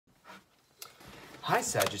Hi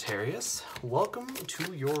Sagittarius, welcome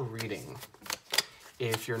to your reading.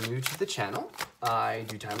 If you're new to the channel, I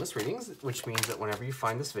do timeless readings, which means that whenever you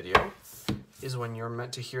find this video is when you're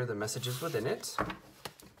meant to hear the messages within it.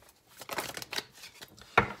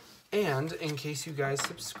 And in case you guys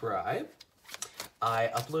subscribe,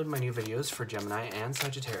 I upload my new videos for Gemini and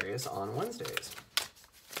Sagittarius on Wednesdays.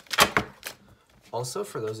 Also,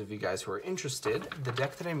 for those of you guys who are interested, the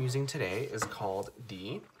deck that I'm using today is called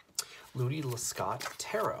the Ludy-Lescott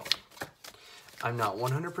Tarot. I'm not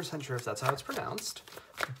 100% sure if that's how it's pronounced,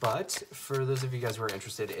 but for those of you guys who are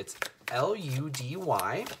interested, it's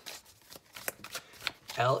Ludy-Lescott.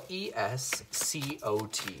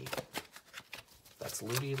 That's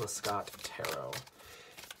Ludy-Lescott Tarot.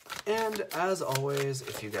 And as always,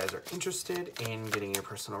 if you guys are interested in getting your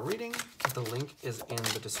personal reading, the link is in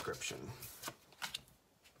the description.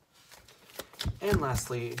 And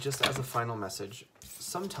lastly, just as a final message,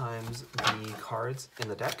 sometimes the cards in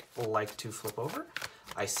the deck like to flip over.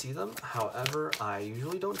 I see them, however, I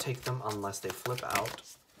usually don't take them unless they flip out,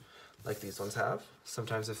 like these ones have.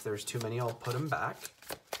 Sometimes if there's too many, I'll put them back.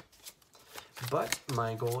 But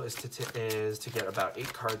my goal is to get about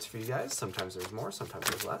 8 cards for you guys. Sometimes there's more, sometimes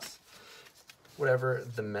there's less. Whatever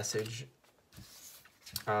the message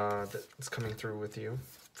that's coming through with you,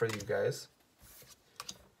 for you guys,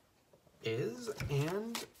 is.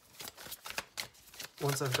 And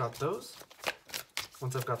once I've got the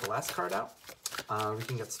last card out, we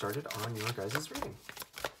can get started on your guys' reading.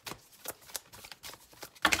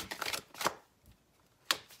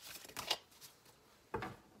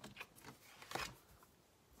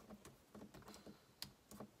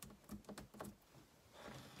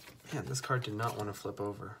 Man, this card did not want to flip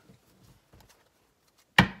over.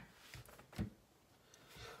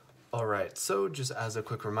 All right, so just as a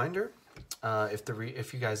quick reminder,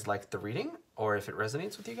 if you guys like the reading or if it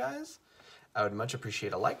resonates with you guys, I would much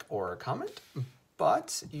appreciate a like or a comment.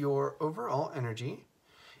 But your overall energy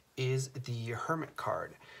is the Hermit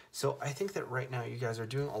card. So I think that right now you guys are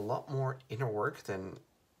doing a lot more inner work than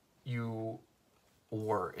you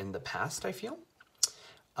were in the past, I feel.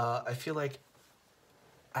 I feel like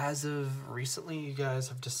as of recently, you guys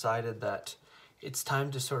have decided that it's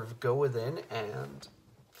time to sort of go within and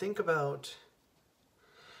think about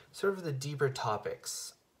sort of the deeper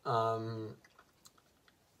topics.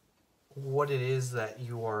 What it is that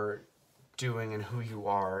you are doing and who you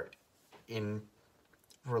are in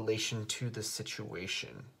relation to the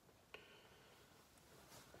situation.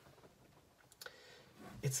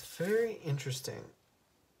 It's very interesting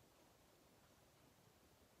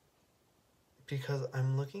because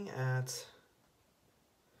I'm looking at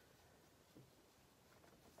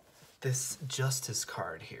this Justice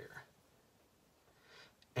card here.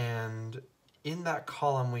 And in that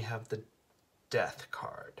column, we have the Death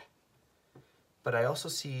card. But I also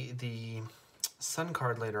see the Sun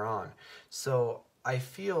card later on. So I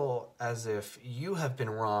feel as if you have been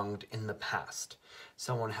wronged in the past.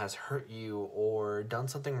 Someone has hurt you or done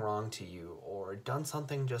something wrong to you or done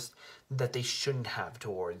something just that they shouldn't have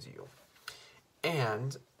towards you.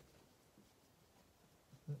 And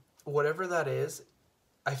whatever that is,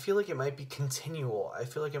 I feel like it might be continual. I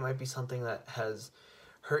feel like it might be something that has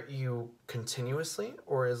hurt you continuously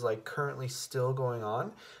or is like currently still going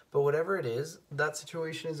on. But whatever it is, that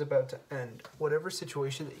situation is about to end. Whatever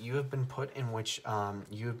situation that you have been put in which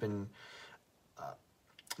you have been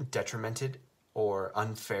detrimented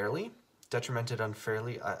unfairly,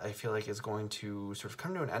 I feel like is going to sort of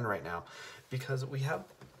come to an end right now, because we have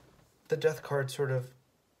the Death card sort of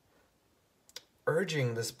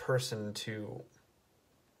urging this person to,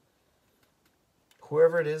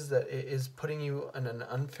 whoever it is that is putting you in an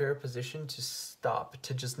unfair position, to stop,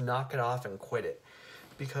 to just knock it off and quit it.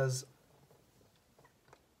 Because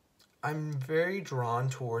I'm very drawn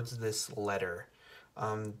towards this letter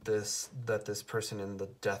that this person in the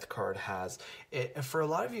Death card has. For a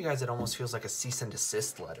lot of you guys, it almost feels like a cease and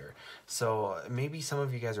desist letter. So maybe some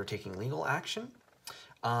of you guys are taking legal action,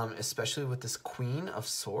 especially with this Queen of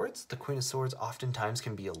Swords. The Queen of Swords oftentimes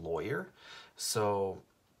can be a lawyer. So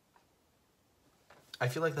I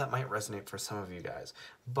feel like that might resonate for some of you guys.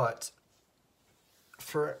 But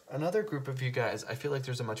for another group of you guys, I feel like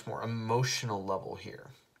there's a much more emotional level here.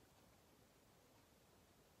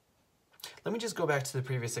 Let me just go back to the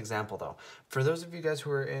previous example, though. For those of you guys who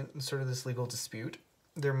are in sort of this legal dispute,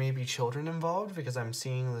 there may be children involved, because I'm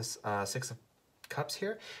seeing this Six of Cups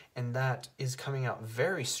here, and that is coming out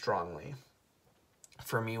very strongly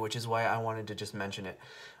for me, which is why I wanted to just mention it.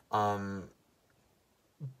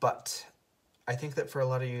 But I think that for a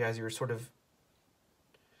lot of you guys, you were sort of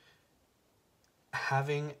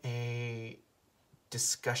having a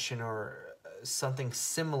discussion or something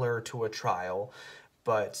similar to a trial,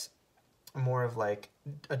 but more of like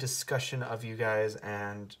a discussion of you guys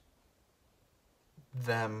and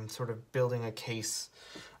them sort of building a case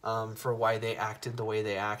for why they acted the way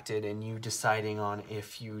they acted, and you deciding on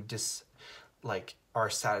if you are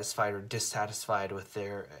satisfied or dissatisfied with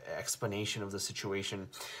their explanation of the situation.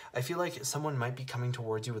 I feel like someone might be coming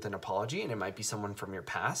towards you with an apology, and it might be someone from your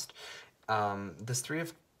past. This Three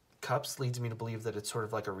of Cups leads me to believe that it's sort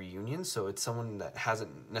of like a reunion, so it's someone that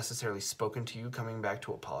hasn't necessarily spoken to you coming back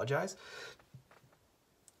to apologize,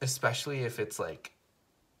 especially if it's like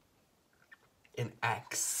an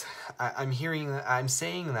ex. I'm hearing that, I'm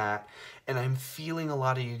saying that, and I'm feeling a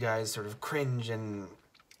lot of you guys sort of cringe and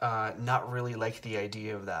not really like the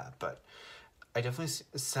idea of that, but I definitely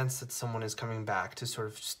sense that someone is coming back to sort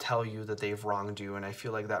of just tell you that they've wronged you, and I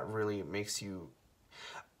feel like that really makes you...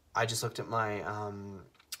 I just looked at my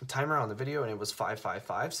timer on the video, and it was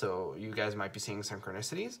 555, so you guys might be seeing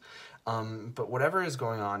synchronicities. But whatever is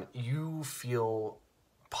going on, you feel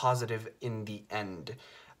positive in the end.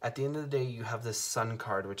 At the end of the day, you have this Sun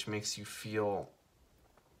card, which makes you feel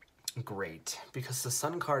great, because the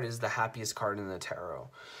Sun card is the happiest card in the tarot,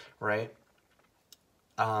 right?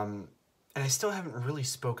 And I still haven't really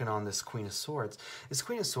spoken on this Queen of Swords. This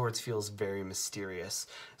Queen of Swords feels very mysterious.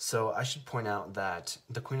 So I should point out that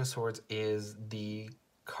the Queen of Swords is the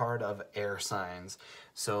card of air signs.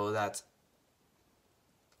 So that's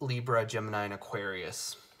Libra, Gemini, and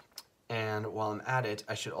Aquarius. And while I'm at it,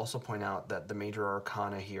 I should also point out that the major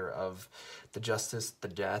arcana here of the Justice, the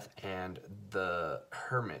Death, and the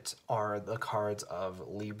Hermit are the cards of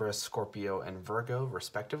Libra, Scorpio, and Virgo,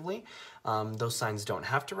 respectively. Those signs don't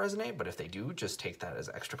have to resonate, but if they do, just take that as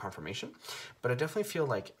extra confirmation. But I definitely feel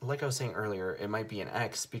like I was saying earlier, it might be an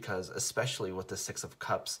ex, because especially with the Six of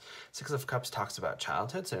Cups talks about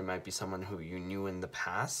childhood, so it might be someone who you knew in the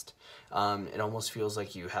past. It almost feels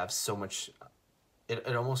like you have so much...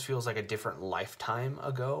 It almost feels like a different lifetime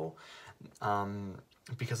ago,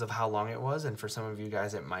 because of how long it was. And for some of you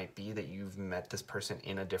guys, it might be that you've met this person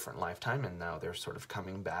in a different lifetime, and now they're sort of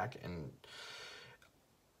coming back and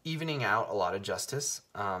evening out a lot of justice,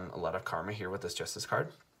 a lot of karma here with this Justice card.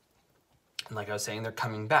 And like I was saying, they're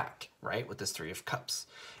coming back, right, with this Three of Cups.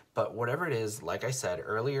 But whatever it is, like I said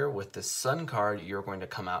earlier, with the Sun card, you're going to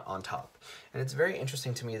come out on top. And it's very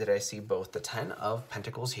interesting to me that I see both the 10 of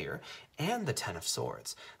Pentacles here and the 10 of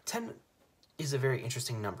Swords. 10 is a very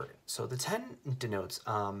interesting number. So the 10 denotes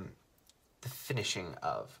the finishing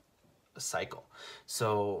of a cycle.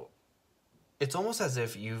 So it's almost as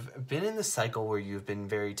if you've been in the cycle where you've been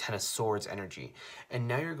very 10 of Swords energy, and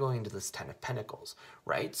now you're going to this 10 of Pentacles,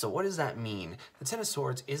 right? So what does that mean? The 10 of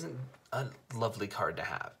Swords isn't a lovely card to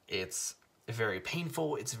have. It's very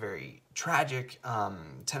painful, it's very tragic.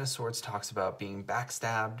 10 of Swords talks about being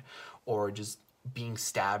backstabbed or just being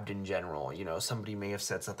stabbed in general. You know, somebody may have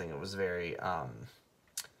said something that was very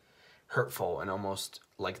hurtful and almost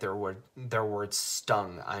like their words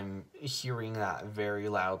stung. I'm hearing that very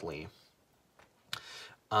loudly.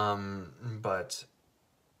 But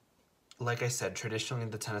like I said, traditionally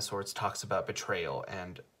the 10 of Swords talks about betrayal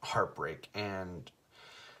and heartbreak and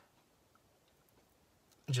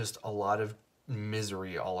just a lot of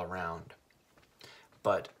misery all around.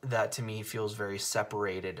 But that to me feels very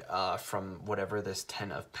separated from whatever this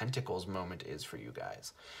 10 of Pentacles moment is for you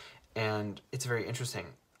guys. And it's very interesting.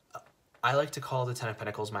 I like to call the 10 of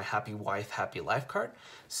Pentacles my happy wife, happy life card.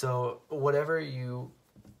 So whatever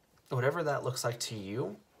that looks like to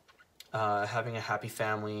you, having a happy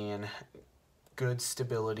family and good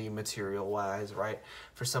stability material-wise, right?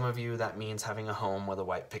 For some of you, that means having a home with a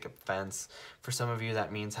white picket fence. For some of you,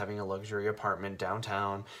 that means having a luxury apartment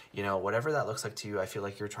downtown. You know, whatever that looks like to you, I feel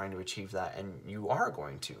like you're trying to achieve that, and you are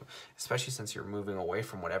going to, especially since you're moving away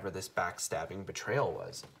from whatever this backstabbing betrayal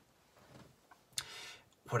was.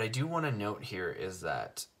 What I do want to note here is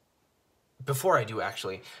that, before I do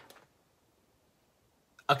actually,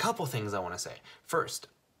 a couple things I want to say. First,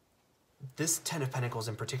 this 10 of Pentacles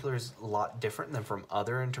in particular is a lot different than from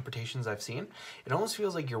other interpretations I've seen. It almost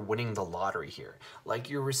feels like you're winning the lottery here. Like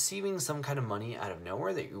you're receiving some kind of money out of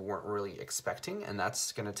nowhere that you weren't really expecting, and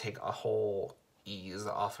that's going to take a whole ease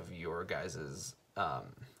off of your guys's...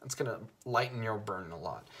 it's going to lighten your burden a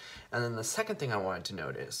lot. And then the second thing I wanted to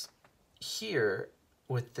note is, here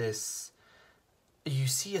with this... you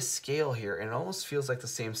see a scale here, and it almost feels like the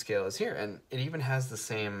same scale as here, and it even has the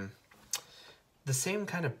same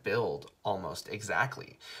kind of build, almost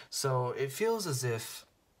exactly. So it feels as if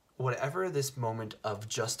whatever this moment of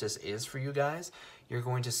justice is for you guys, you're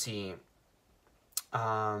going to see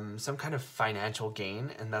some kind of financial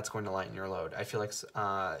gain, and that's going to lighten your load. I feel like,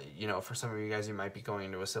 you know, for some of you guys, you might be going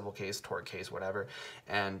into a civil case, tort case, whatever,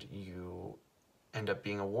 and you end up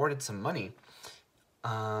being awarded some money.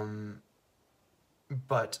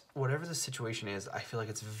 But whatever the situation is, I feel like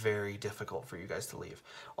it's very difficult for you guys to leave.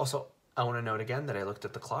 Also, I want to note again that I looked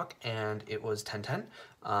at the clock and it was 10:10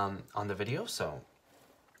 on the video, so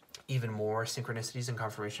even more synchronicities and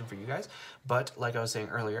confirmation for you guys. But like I was saying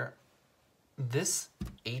earlier, this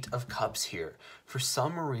 8 of Cups here, for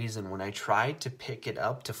some reason, when I tried to pick it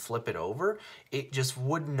up to flip it over, it just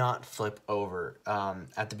would not flip over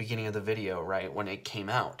at the beginning of the video, right, when it came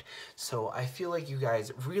out. So I feel like you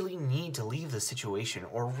guys really need to leave the situation,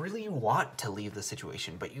 or really want to leave the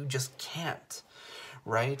situation, but you just can't,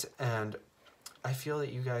 right? And I feel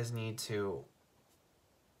that you guys need to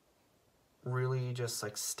really just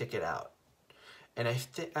like stick it out. And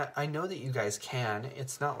I know that you guys can.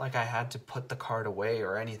 It's not like I had to put the card away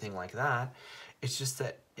or anything like that. It's just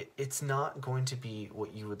that it's not going to be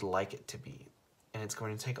what you would like it to be. And it's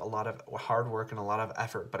going to take a lot of hard work and a lot of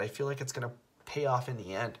effort. But I feel like it's going to pay off in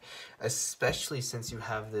the end. Especially since you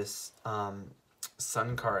have this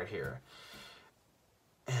Sun card here.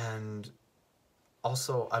 And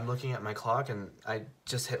also, I'm looking at my clock and I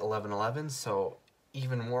just hit 11:11. So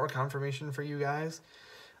even more confirmation for you guys.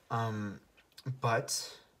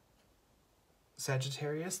 But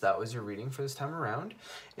Sagittarius, that was your reading for this time around.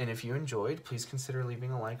 And if you enjoyed, please consider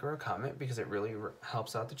leaving a like or a comment, because it really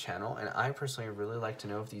helps out the channel. And I personally really like to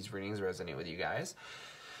know if these readings resonate with you guys.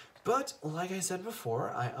 But like I said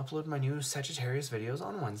before, I upload my new Sagittarius videos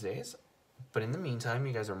on Wednesdays. But in the meantime,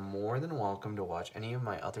 you guys are more than welcome to watch any of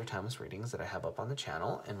my other timeless readings that I have up on the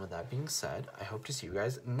channel. And with that being said, I hope to see you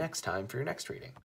guys next time for your next reading.